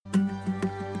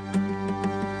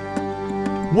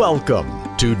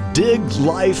Welcome to Dig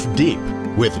Life Deep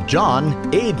with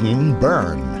John Aidan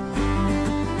Byrne.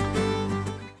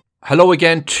 Hello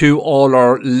again to all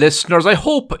our listeners. I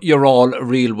hope you're all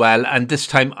real well, and this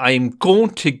time I'm going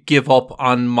to give up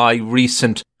on my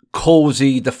recent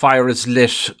cozy, the fire is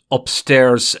lit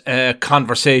upstairs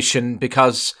conversation,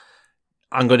 because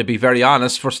I'm going to be very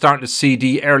honest, we're starting to see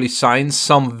the early signs,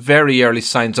 some very early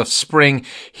signs of spring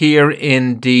here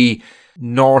in the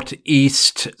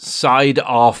northeast side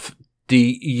of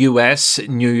the US,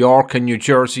 New York and New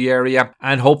Jersey area,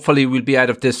 and hopefully we'll be out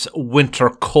of this winter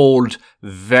cold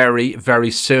very, very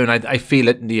soon. I feel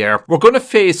it in the air. We're going to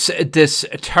face this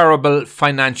terrible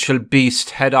financial beast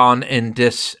head on in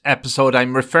this episode.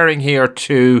 I'm referring here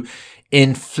to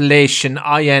inflation,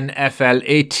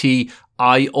 INFLATION.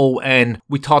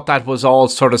 We thought that was all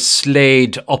sort of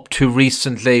slayed up to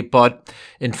recently, but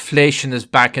inflation is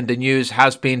back in the news,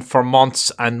 has been for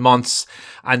months and months,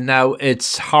 and now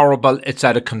it's horrible, it's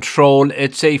out of control,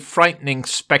 it's a frightening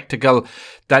spectacle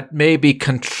that may be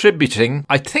contributing,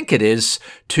 I think it is,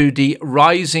 to the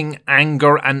rising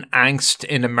anger and angst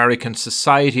in American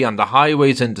society, on the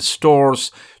highways, in the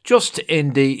stores, just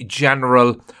in the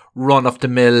general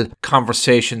run-of-the-mill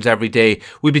conversations every day.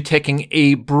 We'll be taking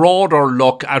a broader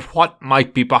look at what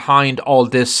might be behind all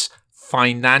this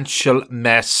financial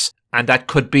mess, and that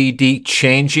could be the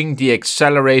changing, the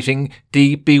accelerating,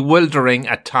 the bewildering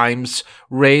at times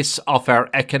race of our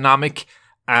economic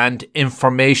and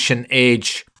information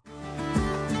age.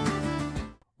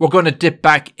 We're going to dip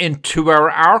back into our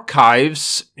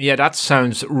archives. Yeah, that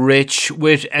sounds rich,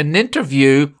 with an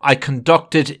interview I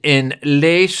conducted in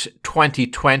late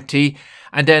 2020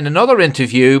 and then another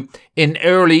interview in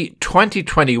early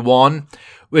 2021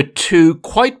 with two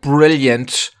quite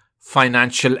brilliant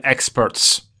financial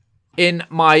experts. In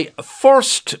my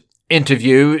first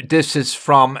interview, this is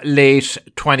from late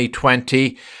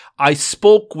 2020, I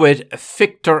spoke with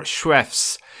Victor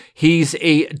Schwefs. He's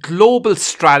a global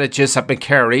strategist at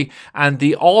Macquarie and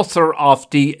the author of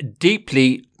the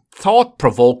deeply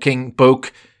thought-provoking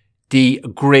book, The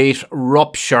Great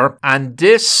Rupture. And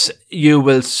this, you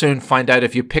will soon find out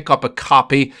if you pick up a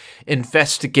copy,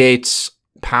 investigates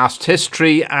past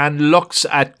history and looks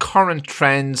at current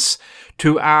trends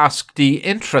to ask the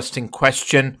interesting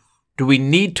question, do we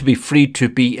need to be free to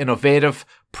be innovative,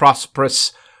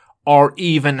 prosperous, or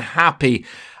even happy?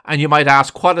 And you might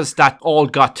ask, what has that all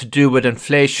got to do with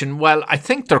inflation? Well, I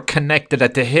think they're connected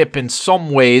at the hip in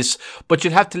some ways, but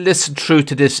you'd have to listen through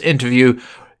to this interview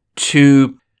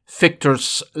to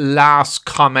Victor's last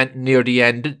comment near the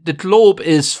end. The globe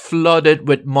is flooded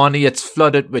with money, it's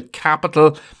flooded with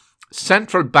capital.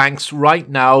 Central banks right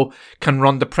now can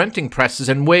run the printing presses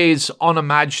in ways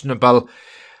unimaginable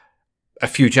a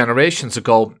few generations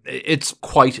ago. It's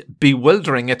quite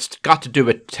bewildering. It's got to do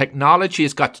with technology,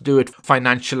 it's got to do with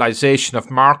financialization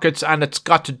of markets, and it's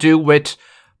got to do with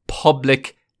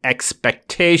public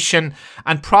expectation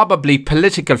and probably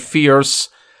political fears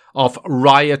of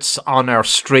riots on our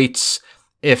streets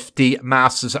if the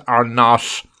masses are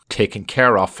not taken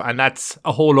care of. And that's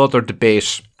a whole other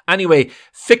debate. Anyway,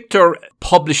 Victor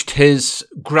published his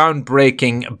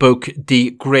groundbreaking book,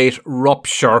 The Great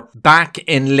Rupture, back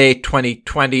in late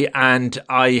 2020, and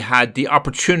I had the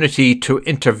opportunity to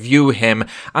interview him.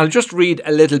 I'll just read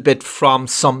a little bit from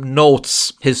some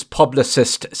notes his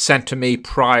publicist sent to me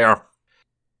prior.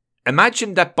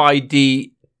 Imagine that by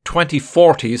the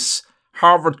 2040s,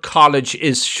 Harvard College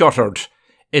is shuttered,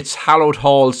 its hallowed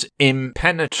halls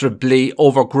impenetrably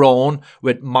overgrown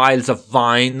with miles of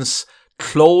vines,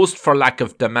 closed for lack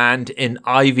of demand in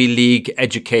Ivy League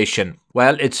education.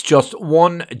 Well, it's just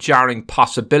one jarring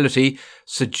possibility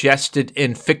suggested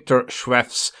in Victor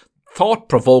Schwefs'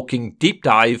 thought-provoking deep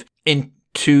dive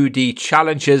into the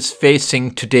challenges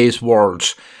facing today's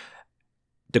world.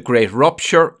 The Great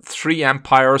Rupture, 3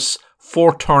 empires,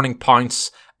 4 turning points,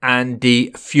 and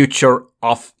the future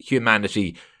of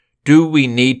humanity. Do we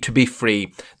need to be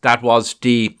free? That was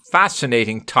the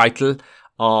fascinating title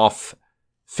of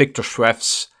Victor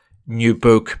Schwefs' new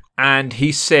book. And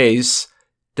he says,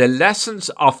 the lessons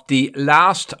of the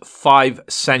last 5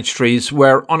 centuries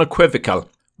were unequivocal.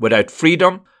 Without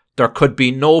freedom, there could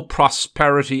be no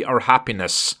prosperity or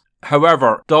happiness.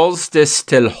 However, does this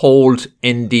still hold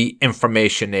in the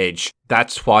information age?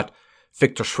 That's what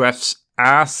Victor Schwefs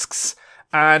asks.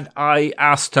 And I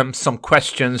asked him some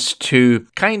questions to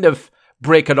kind of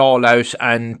break it all out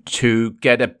and to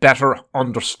get a better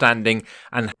understanding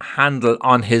and handle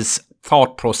on his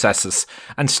thought processes.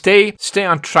 And stay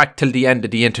on track till the end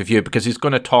of the interview, because he's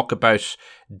going to talk about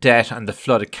debt and the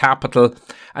flood of capital.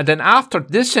 And then after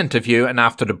this interview and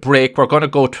after the break, we're going to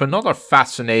go to another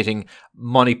fascinating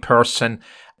money person,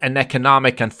 an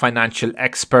economic and financial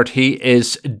expert. He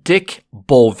is Dick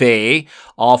Bove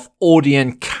of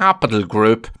Odeon Capital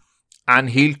Group, and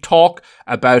he'll talk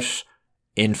about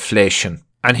inflation.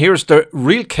 And here's the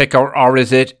real kicker, or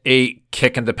is it a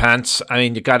kick in the pants? I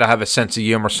mean, you got to have a sense of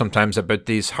humour sometimes about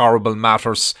these horrible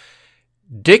matters.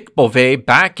 Dick Bove,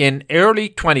 back in early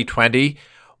 2020,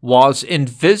 was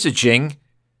envisaging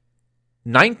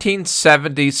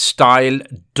 1970s-style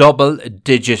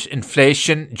double-digit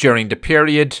inflation during the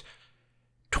period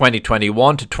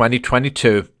 2021 to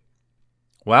 2022.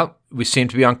 Well, we seem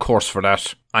to be on course for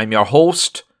that. I'm your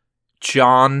host,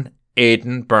 John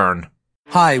Aidan Byrne.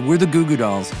 Hi, we're the Goo Goo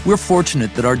Dolls. We're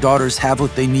fortunate that our daughters have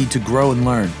what they need to grow and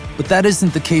learn. But that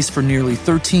isn't the case for nearly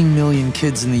 13 million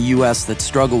kids in the U.S. that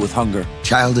struggle with hunger.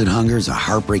 Childhood hunger is a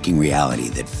heartbreaking reality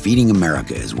that Feeding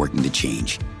America is working to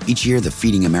change. Each year, the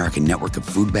Feeding America network of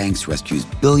food banks rescues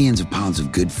billions of pounds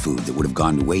of good food that would have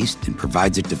gone to waste and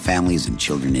provides it to families and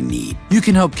children in need. You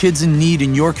can help kids in need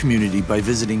in your community by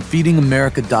visiting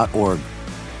feedingamerica.org.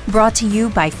 Brought to you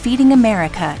by Feeding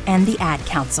America and the Ad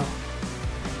Council.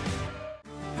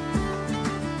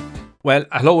 Well,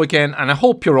 hello again, and I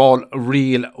hope you're all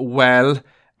real well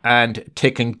and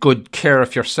taking good care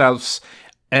of yourselves.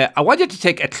 I want you to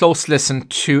take a close listen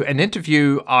to an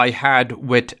interview I had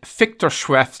with Victor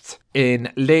Schweft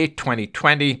in late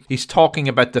 2020. He's talking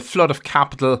about the flood of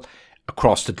capital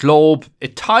across the globe.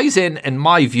 It ties in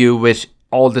my view, with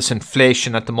all this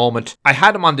inflation at the moment. I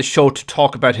had him on the show to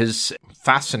talk about his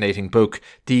fascinating book,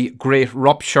 The Great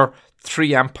Rupture: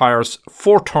 3 Empires,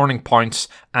 4 Turning Points,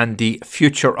 and the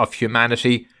Future of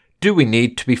Humanity. Do we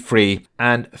need to be free?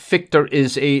 And Victor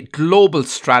is a global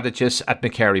strategist at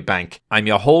Macquarie Bank. I'm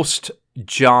your host,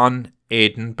 John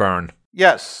Aidan Byrne.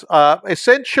 Yes,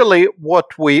 essentially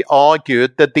what we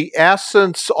argued, that the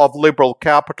essence of liberal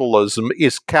capitalism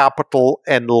is capital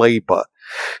and labor.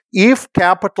 If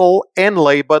capital and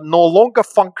labor no longer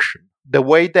function the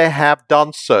way they have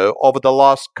done so over the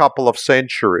last couple of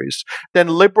centuries, then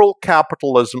liberal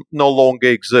capitalism no longer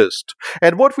exists.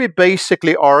 And what we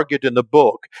basically argued in the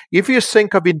book, if you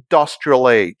think of industrial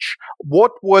age,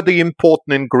 what were the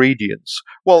important ingredients?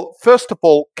 Well, first of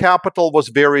all, capital was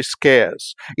very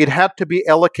scarce. It had to be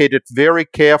allocated very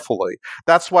carefully.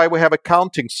 That's why we have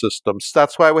accounting systems.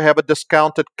 That's why we have a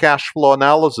discounted cash flow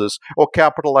analysis or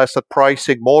capital asset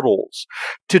pricing models.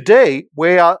 Today,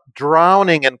 we are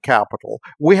drowning in capital.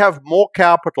 We have more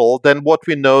capital than what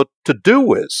we know to do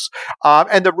with.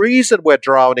 And the reason we're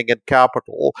drowning in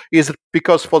capital is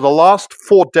because for the last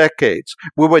 4 decades,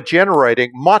 we were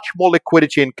generating much more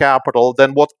liquidity in capital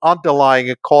than what underlying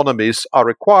economies are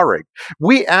requiring.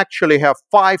 We actually have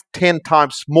 5-10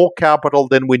 times more capital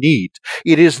than we need.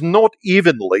 It is not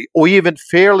evenly or even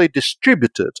fairly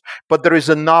distributed, but there is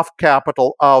enough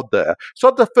capital out there. So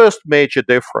that's the first major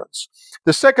difference.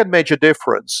 The second major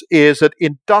difference is that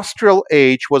industrial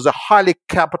age was a highly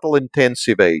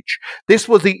capital-intensive age. This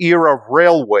was the era of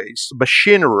railways,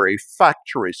 machinery,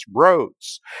 factories,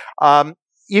 roads.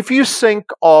 If you think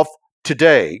of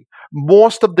today,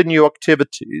 most of the new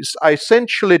activities are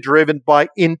essentially driven by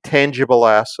intangible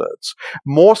assets.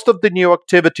 Most of the new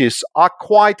activities are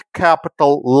quite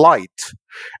capital light.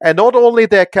 And not only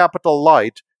they're capital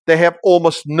light, they have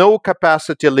almost no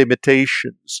capacity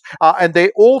limitations. And they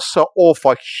also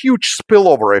offer huge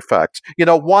spillover effects. You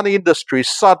know, one industry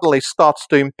suddenly starts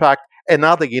to impact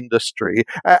another industry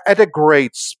at a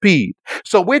great speed.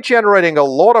 So we're generating a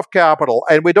lot of capital,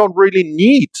 and we don't really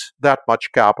need that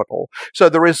much capital. So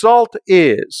the result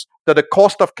is that the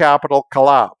cost of capital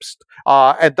collapsed.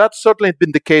 And that's certainly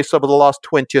been the case over the last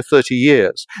 20 or 30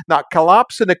 years. Now,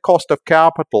 collapse in the cost of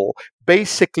capital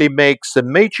basically makes a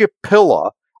major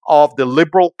pillar of the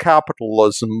liberal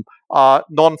capitalism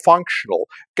non-functional.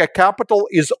 Capital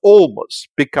is almost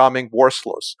becoming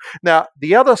worthless. Now,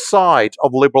 the other side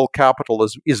of liberal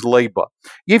capitalism is labor.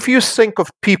 If you think of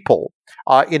people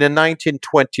in the 19th,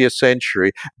 20th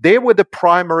century, they were the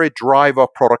primary driver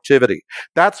of productivity.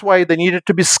 That's why they needed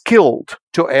to be skilled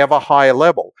to have a higher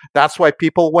level. That's why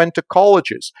people went to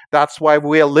colleges. That's why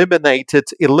we eliminated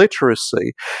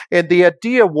illiteracy. And the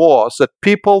idea was that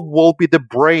people will be the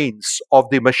brains of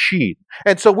the machine.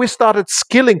 And so we started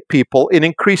skilling people in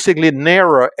increasingly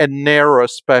narrower and narrower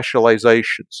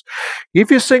specializations. If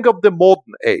you think of the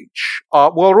modern age,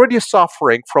 we're already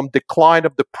suffering from decline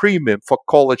of the premium for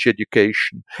college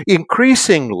education.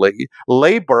 Increasingly,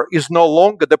 labor is no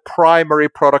longer the primary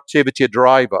productivity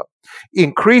driver.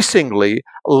 Increasingly,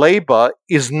 labor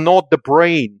is not the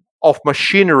brain of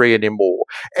machinery anymore.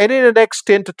 And in the next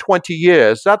 10 to 20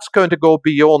 years, that's going to go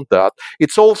beyond that.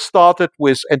 It's all started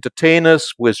with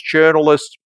entertainers, with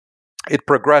journalists. It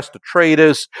progressed to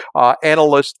traders,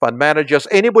 analysts, fund managers,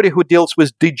 anybody who deals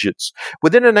with digits.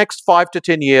 Within the next 5 to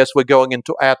 10 years, we're going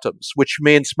into atoms, which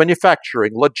means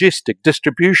manufacturing, logistics,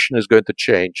 distribution is going to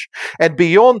change. And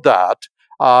beyond that,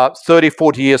 30,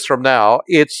 40 years from now,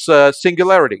 it's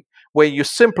singularity, where you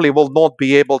simply will not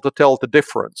be able to tell the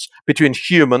difference between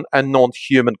human and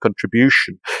non-human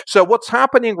contribution. So what's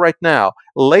happening right now,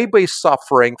 labor is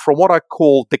suffering from what I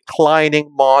call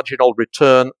declining marginal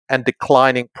return and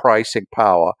declining pricing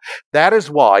power. That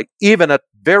is why, even at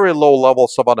very low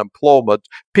levels of unemployment,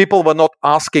 people were not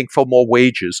asking for more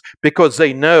wages because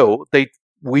they know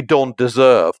we don't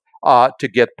deserve to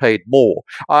get paid more.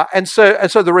 And so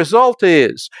the result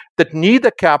is that neither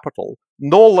capital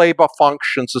nor labor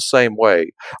functions the same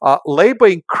way. Labor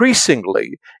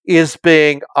increasingly is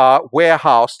being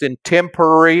warehoused in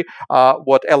temporary,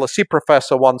 what LSE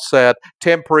professor once said,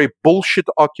 temporary bullshit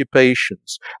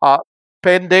occupations,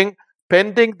 pending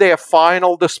their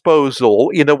final disposal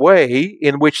in a way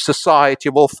in which society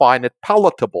will find it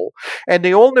palatable. And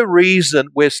the only reason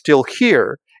we're still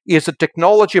here is that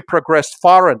technology progressed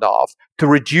far enough to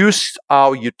reduce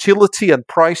our utility and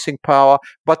pricing power,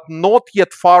 but not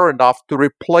yet far enough to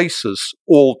replace us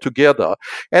altogether.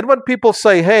 And when people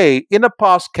say, hey, in the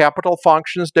past, capital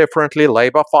functions differently,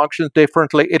 labor functions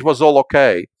differently, it was all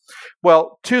okay.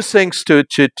 Well, two things to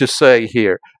say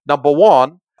here. Number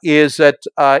one, is that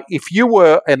if you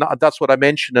were, and that's what I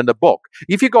mentioned in the book,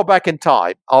 if you go back in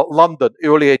time, London,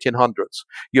 early 1800s,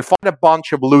 you find a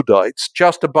bunch of Luddites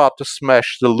just about to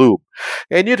smash the loom.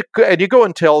 And you go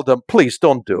and tell them, please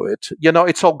don't do it.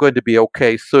 It's all going to be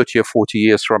okay 30 or 40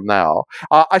 years from now.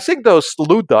 I think those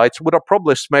Luddites would have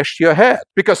probably smashed your head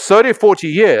because 30 or 40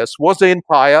 years was the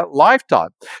entire lifetime.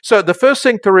 So the first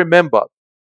thing to remember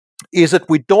is that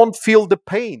we don't feel the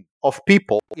pain of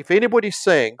people. If anybody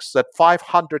thinks that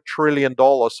 $500 trillion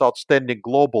outstanding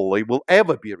globally will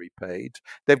ever be repaid,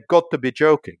 they've got to be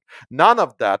joking. None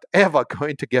of that ever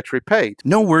going to get repaid.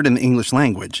 No word in the English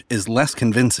language is less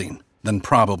convincing than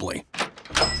probably.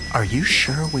 Are you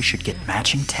sure we should get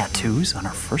matching tattoos on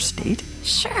our first date?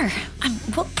 Sure.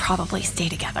 We'll probably stay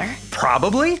together.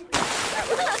 Probably?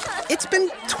 It's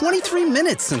been 23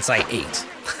 minutes since I ate.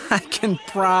 I can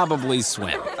probably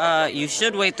swim. You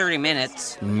should wait 30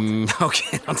 minutes.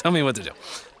 Okay, now tell me what to do.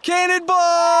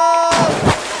 Cannonball!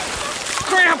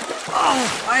 Cramp!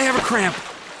 Oh, I have a cramp.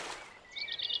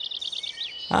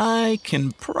 I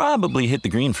can probably hit the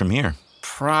green from here.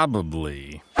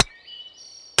 Probably.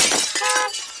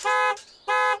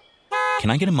 Can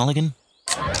I get a mulligan?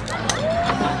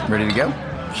 Ready to go?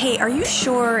 Hey, are you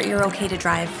sure you're okay to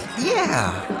drive?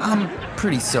 Yeah, I'm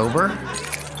pretty sober.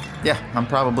 Yeah, I'm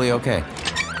probably okay.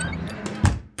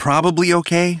 Probably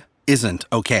okay isn't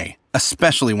okay,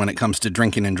 especially when it comes to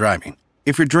drinking and driving.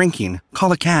 If you're drinking,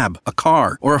 call a cab, a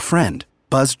car, or a friend.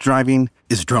 Buzzed driving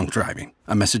is drunk driving.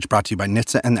 A message brought to you by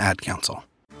NHTSA and the Ad Council.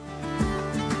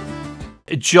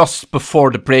 Just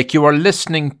before the break, you are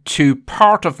listening to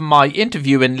part of my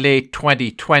interview in late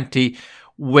 2020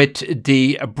 with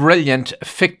the brilliant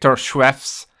Victor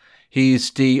Schweppes. He's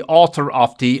the author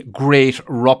of The Great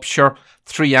Rupture,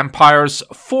 3 Empires,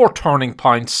 4 Turning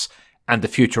Points, and the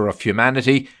Future of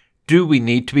Humanity. Do we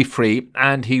need to be free?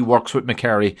 And he works with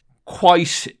McCary.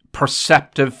 Quite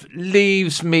perceptive,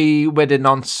 leaves me with an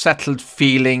unsettled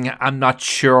feeling. I'm not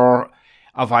sure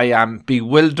if I am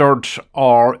bewildered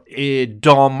or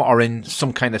dumb or in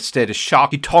some kind of state of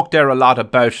shock. He talked there a lot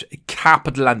about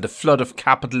capital and the flood of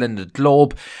capital in the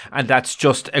globe, and that's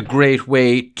just a great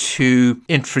way to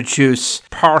introduce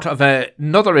part of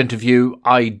another interview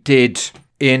I did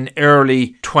in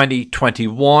early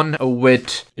 2021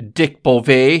 with Dick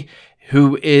Bove,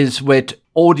 who is with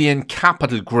Odeon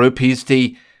Capital Group. He's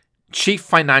the Chief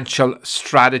Financial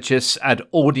Strategist at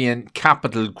Odeon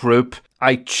Capital Group.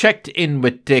 I checked in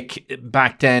with Dick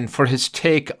back then for his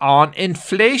take on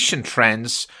inflation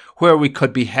trends, where we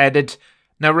could be headed.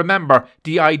 Now remember,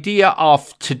 the idea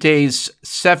of today's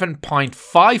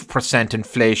 7.5%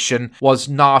 inflation was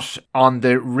not on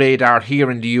the radar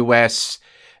here in the US,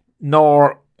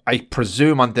 nor I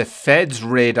presume on the Fed's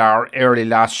radar early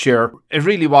last year. It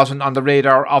really wasn't on the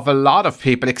radar of a lot of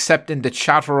people, except in the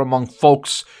chatter among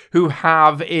folks who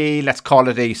have a, let's call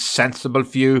it a sensible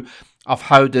view of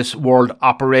how this world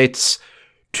operates.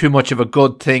 Too much of a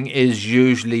good thing is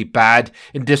usually bad.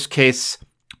 In this case,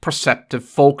 perceptive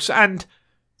folks and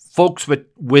folks with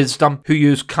wisdom who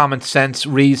use common sense,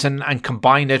 reason, and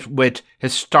combine it with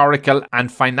historical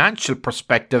and financial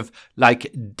perspective,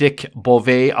 like Dick Bove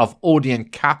of Odeon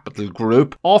Capital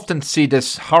Group, often see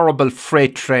this horrible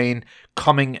freight train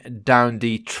coming down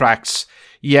the tracks.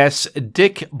 Yes,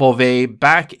 Dick Bove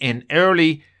back in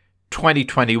early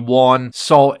 2021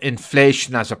 saw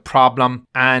inflation as a problem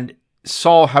and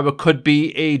saw how it could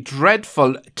be a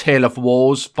dreadful tale of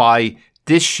woes by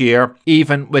this year,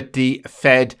 even with the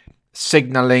Fed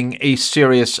signalling a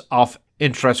series of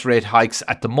interest rate hikes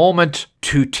at the moment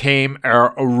to tame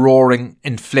our roaring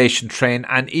inflation train,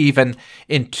 and even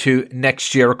into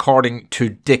next year, according to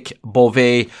Dick Bove.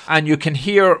 And you can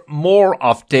hear more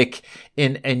of Dick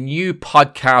in a new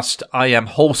podcast I am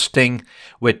hosting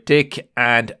with Dick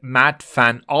and Matt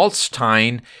Van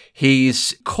Alstyne.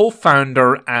 He's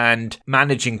co-founder and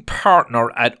managing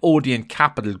partner at Odeon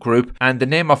Capital Group, and the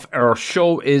name of our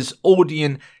show is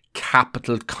Odeon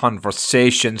Capital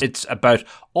Conversations. It's about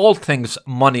all things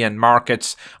money and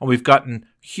markets, and we've gotten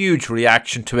huge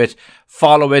reaction to it.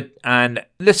 Follow it and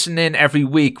listen in every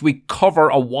week. We cover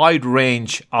a wide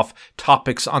range of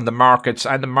topics on the markets,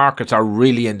 and the markets are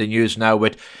really in the news now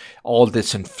with all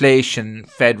this inflation,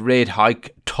 Fed rate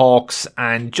hike talks,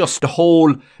 and just the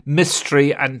whole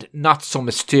mystery and not so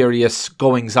mysterious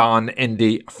goings on in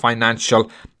the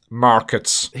financial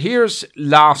markets. Here's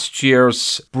last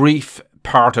year's brief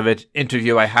part of it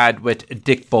interview I had with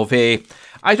Dick Bove.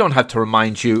 I don't have to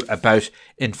remind you about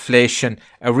inflation.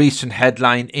 A recent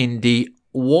headline in the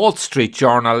Wall Street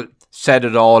Journal said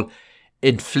it all.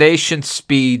 Inflation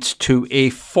speeds to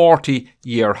a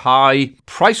 40-year high.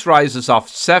 Price rises of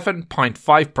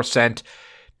 7.5%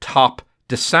 top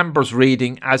December's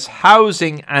reading as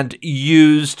housing and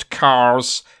used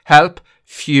cars help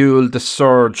fuel the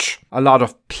surge. A lot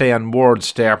of play on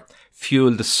words there.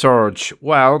 Fuel the surge.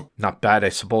 Well, not bad, I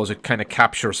suppose. It kind of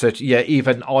captures it. Yeah,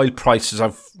 even oil prices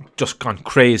have just gone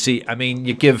crazy. I mean,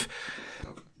 you give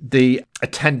the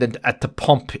attendant at the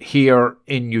pump here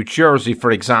in New Jersey,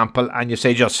 for example, and you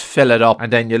say just fill it up,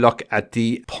 and then you look at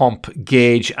the pump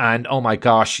gauge and oh my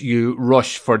gosh, you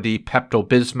rush for the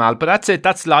Pepto-Bismol. But that's it.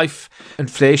 That's life.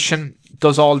 Inflation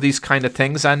does all these kind of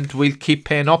things, and we'll keep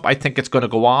paying up. I think it's going to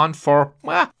go on for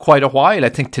quite a while. I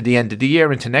think to the end of the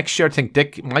year, into next year. I think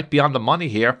Dick might be on the money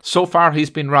here. So far,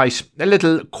 he's been right. A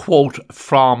little quote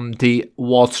from the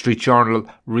Wall Street Journal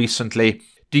recently.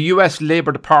 The US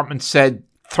Labour Department said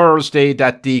Thursday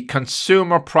that the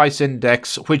Consumer Price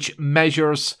Index, which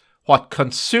measures what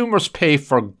consumers pay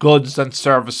for goods and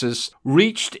services,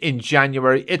 reached in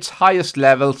January its highest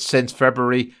level since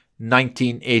February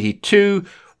 1982,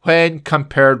 when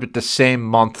compared with the same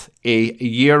month a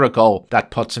year ago. That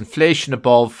puts inflation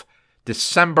above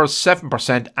December's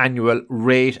 7% annual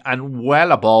rate and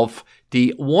well above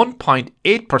the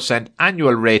 1.8%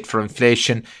 annual rate for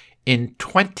inflation in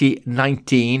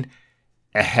 2019,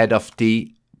 ahead of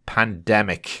the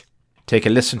pandemic. Take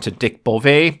a listen to Dick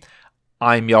Bove.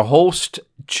 I'm your host,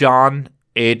 John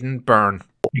Aidan Byrne.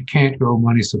 You can't grow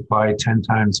money supply 10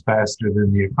 times faster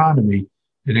than the economy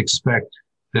and expect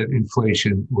that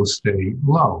inflation will stay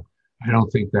low. I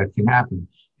don't think that can happen.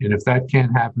 And if that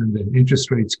can't happen, then interest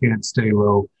rates can't stay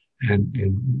low, and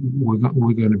we're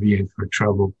going to be in for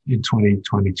trouble in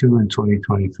 2022 and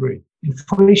 2023.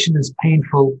 Inflation is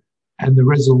painful, and the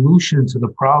resolution to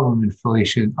the problem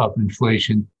inflation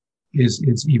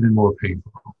is even more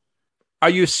painful. Are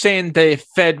you saying the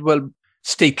Fed will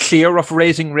stay clear of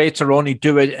raising rates or only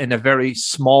do it in a very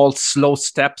small, slow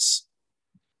steps?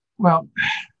 Well,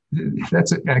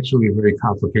 that's actually a very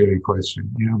complicated question,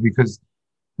 because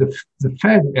the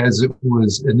Fed, as it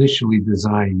was initially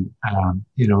designed,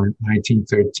 in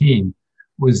 1913,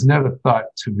 was never thought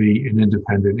to be an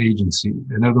independent agency.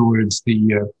 In other words,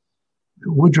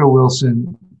 Woodrow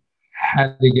Wilson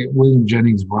had to get William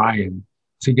Jennings Bryan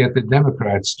to get the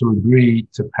Democrats to agree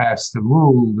to pass the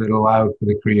rule that allowed for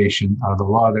the creation of the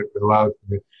law that allowed for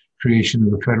the creation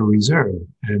of the Federal Reserve.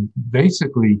 And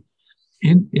basically,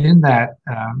 in that,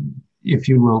 if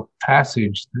you will,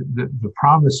 passage, the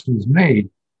promise was made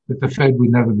that the Fed would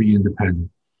never be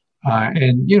independent.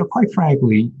 And quite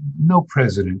frankly, no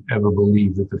president ever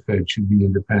believed that the Fed should be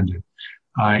independent.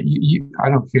 I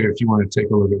don't care if you want to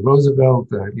take a look at Roosevelt,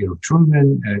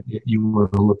 Truman, you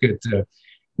want to look at,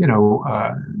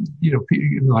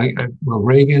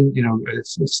 Reagan,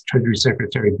 it's Treasury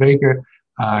Secretary Baker,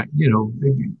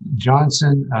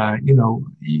 Johnson,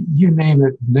 you name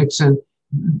it, Nixon.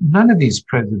 None of these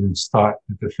presidents thought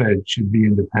that the Fed should be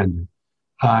independent.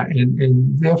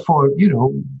 And therefore,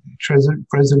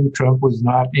 President Trump was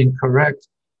not incorrect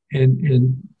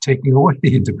in taking away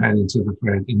the independence of the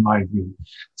Fed, in my view.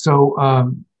 So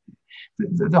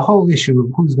the whole issue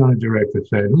of who's going to direct the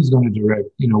Fed, who's going to direct,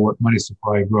 what money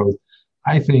supply growth,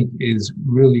 I think is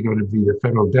really going to be the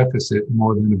federal deficit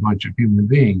more than a bunch of human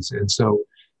beings. And so,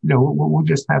 we'll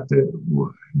just have to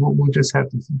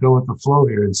go with the flow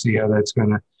here and see how that's going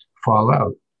to fall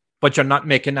out. But you're not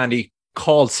making any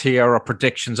calls here or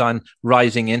predictions on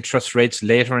rising interest rates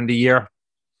later in the year?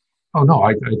 Oh, no,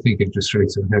 I think interest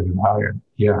rates are heading higher.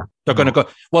 Yeah. They're going to go.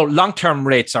 Well, long-term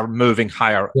rates are moving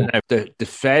higher. Yeah. Now, the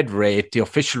Fed rate, the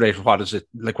official rate, what is it?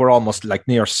 Like we're almost like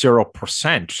near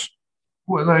 0%.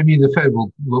 Well, I mean, the Fed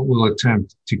will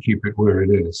attempt to keep it where it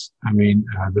is. I mean,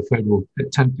 the Fed will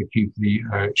attempt to keep the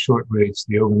short rates,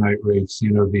 the overnight rates,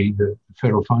 the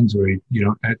federal funds rate,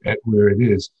 at where it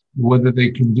is. Whether they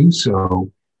can do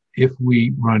so if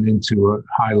we run into a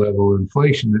high level of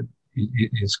inflation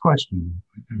is questionable.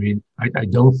 I mean, I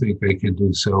don't think they can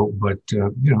do so, but,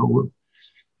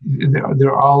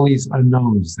 there are all these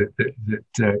unknowns that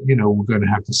we're going to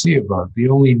have to see about. The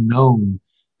only known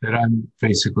that I'm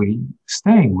basically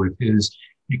staying with is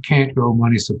you can't grow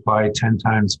money supply 10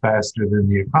 times faster than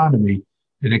the economy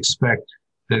and expect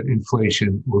that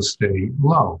inflation will stay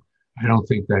low. I don't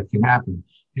think that can happen.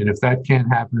 And if that can't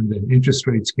happen, then interest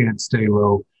rates can't stay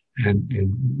low, and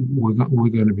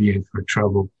we're going to be in for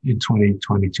trouble in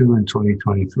 2022 and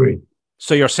 2023.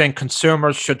 So you're saying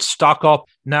consumers should stock up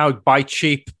now, buy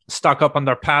cheap, stock up on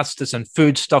their pastas and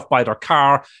food stuff, buy their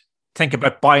car, think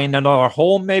about buying another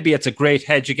home. Maybe it's a great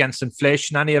hedge against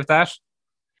inflation, any of that?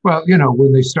 Well,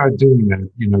 when they start doing that,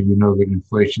 that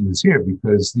inflation is here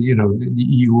because,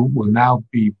 you will now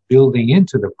be building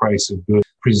into the price of goods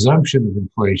presumption of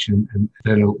inflation, and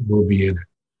then it will be in it.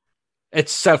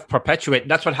 It's self-perpetuating.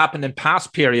 That's what happened in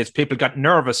past periods. People got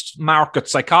nervous, market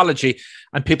psychology,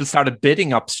 and people started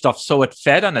bidding up stuff. So it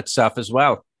fed on itself as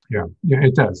well. Yeah,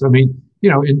 it does. I mean,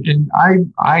 and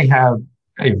I have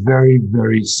a very,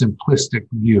 very simplistic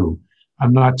view.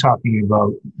 I'm not talking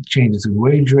about changes in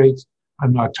wage rates.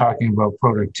 I'm not talking about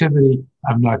productivity.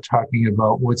 I'm not talking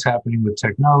about what's happening with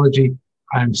technology.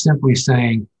 I'm simply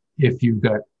saying if you've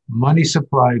got money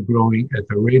supply growing at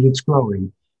the rate it's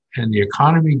growing and the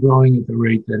economy growing at the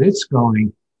rate that it's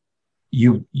going,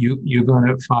 you're going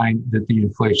to find that the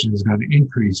inflation is going to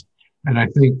increase. And I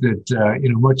think that,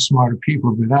 much smarter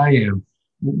people than I am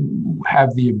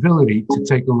have the ability to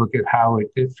take a look at how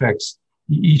it affects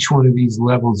each one of these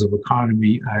levels of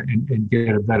economy and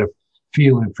get a better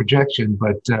feel and projection.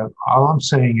 But all I'm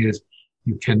saying is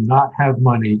you cannot have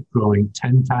money growing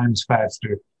 10 times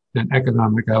faster than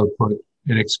economic output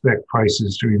and expect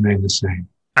prices to remain the same.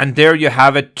 And there you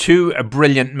have it, two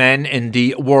brilliant men in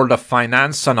the world of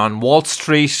finance and on Wall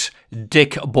Street,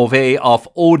 Dick Bove of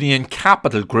Odeon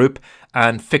Capital Group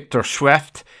and Victor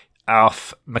Schweft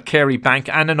of Macquarie Bank,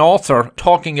 and an author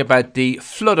talking about the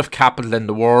flood of capital in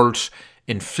the world,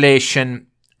 inflation,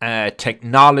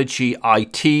 technology,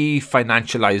 IT,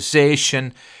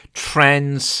 financialization,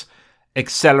 trends,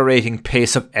 accelerating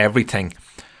pace of everything.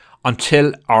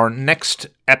 Until our next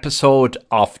episode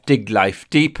of Dig Life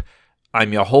Deep,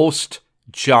 I'm your host,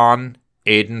 John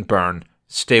Aidan Byrne.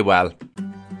 Stay well.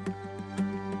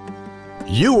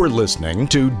 You were listening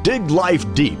to Dig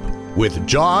Life Deep with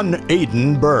John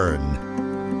Aidan Byrne.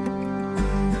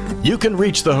 You can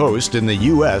reach the host in the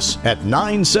U.S. at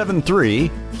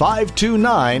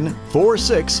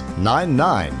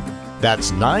 973-529-4699.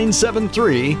 That's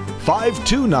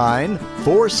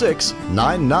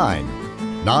 973-529-4699.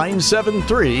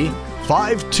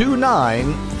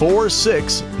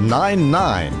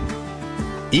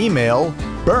 973-529-4699. Email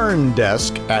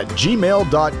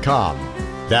byrnedesk@gmail.com.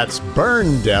 That's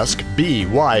byrnedesk,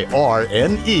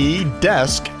 B-Y-R-N-E,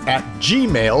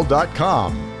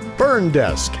 desk@gmail.com.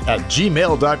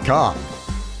 byrnedesk@gmail.com.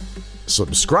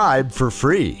 Subscribe for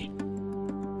free.